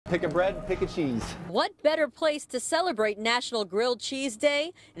Pick a bread, pick a cheese. What better place to celebrate National Grilled Cheese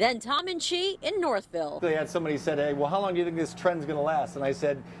Day than Tom and Chi in Northville? They had somebody said, hey, well, how long do you think this trend's going to last? And I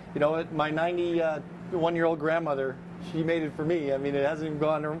said, you know what, my 91-year-old grandmother, she made it for me. I mean, it hasn't even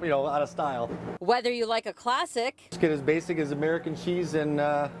gone, out of style. Whether you like a classic, Just get as basic as American cheese and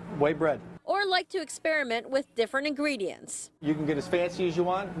white bread. or like to experiment with different ingredients. You can get as fancy as you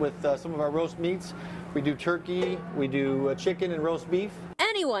want with some of our roast meats. We do turkey, we do chicken and roast beef.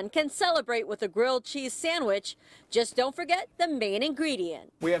 Anyone can celebrate with a grilled cheese sandwich. Just don't forget the main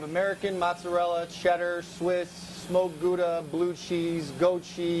ingredient. We have American, mozzarella, cheddar, Swiss, smoked Gouda, blue cheese, goat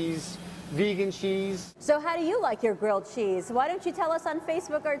cheese, vegan cheese. So how do you like your grilled cheese? Why don't you tell us on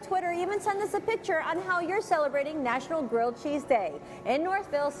Facebook or Twitter, even send us a picture on how you're celebrating National Grilled Cheese Day. In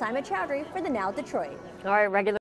Northville, Simon Chowdhury for the Now Detroit. All right, regular